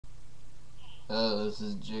This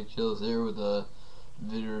is Jake Hills here with a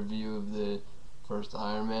video review of the first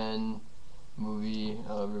Iron Man movie,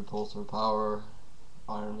 Repulsor Power,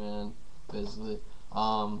 Iron Man, basically.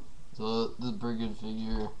 So this is a pretty good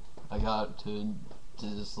figure. I got to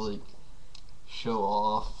just like show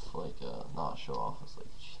off, like not show off, it's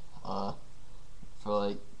like for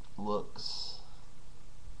like looks,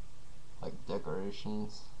 like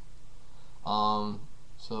decorations. So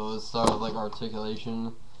let's start with like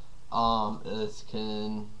articulation. It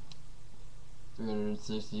can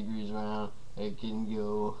 360 degrees around. It can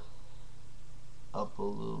go up a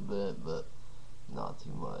little bit, but not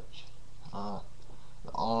too much.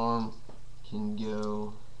 The arm can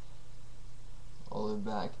go all the way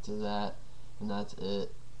back to that, and that's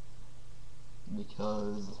it.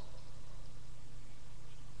 Because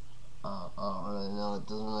I don't really know, it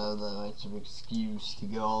doesn't really have that much of an excuse to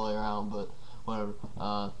go all the way around, but whatever.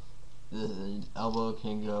 The elbow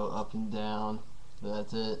can go up and down, but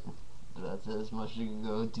that's it. That's as much as you can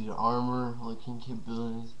go. Due to armor looking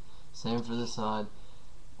capabilities. Same for this side.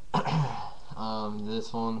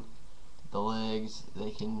 This one, the legs,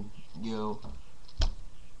 they can go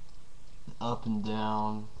up and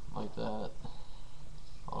down like that.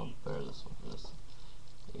 I'll bear this one for this.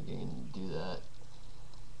 You can do that.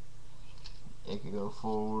 It could go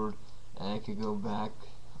forward, and it could go back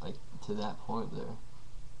like to that point there.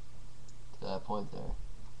 To that point there.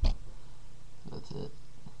 That's it.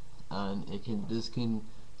 And it can.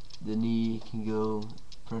 The knee can go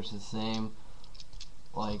pretty much the same,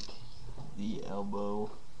 like the elbow.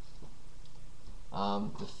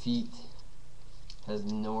 The feet has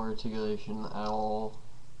no articulation at all.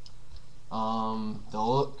 The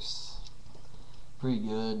looks pretty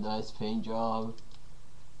good. Nice paint job.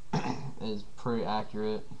 Is pretty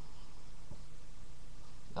accurate.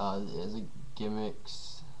 It has a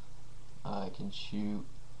gimmicks. I can shoot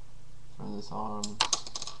from this arm.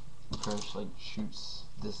 Crush like shoots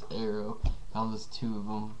this arrow. Found there's two of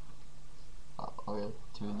them. Okay,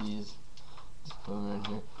 two of these. Just put them in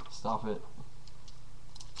here. Stop it.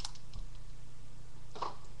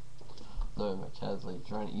 Sorry, my cat's like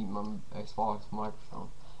trying to eat my Xbox microphone.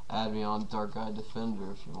 Add me on Dark Eye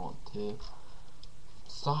Defender if you want to.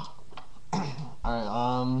 Stop. Alright,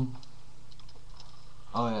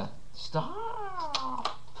 oh yeah.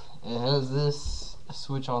 Stop! It has this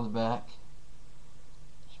switch on the back.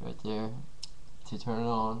 It's right there. To turn it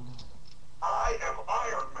on. I am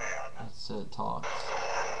Iron Man. That's it talks.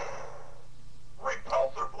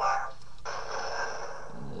 Repulsor blast.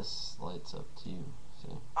 And this lights up too.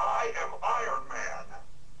 See? I am Iron Man.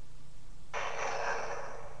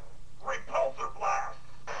 Repulsor blast.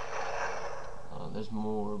 There's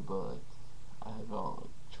more, but I haven't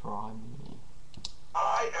tried me.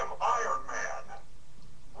 I am Iron Man.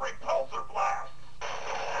 Repulsor blast.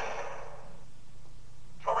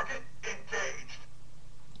 Target engaged.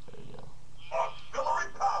 There you go.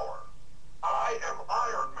 Auxiliary power. I am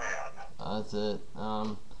Iron Man. That's it.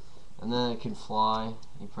 And then it can fly.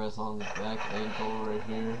 You press on the back ankle right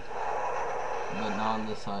here, but not on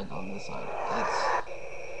this side. On this side,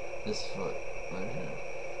 it's this foot right here.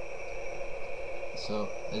 So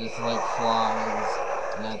it just like flies,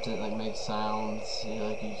 and that's it. Like makes sounds. See,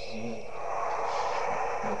 like you see,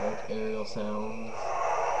 like aerial sounds.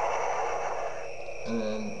 And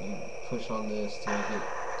then you push on this to make it,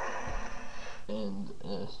 and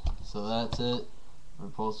so that's it.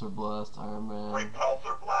 Repulsor Blast, Iron Man.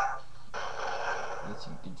 Repulsor blast. Guess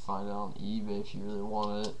you could find it on eBay if you really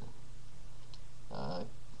wanted it.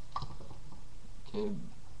 Okay,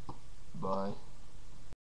 bye.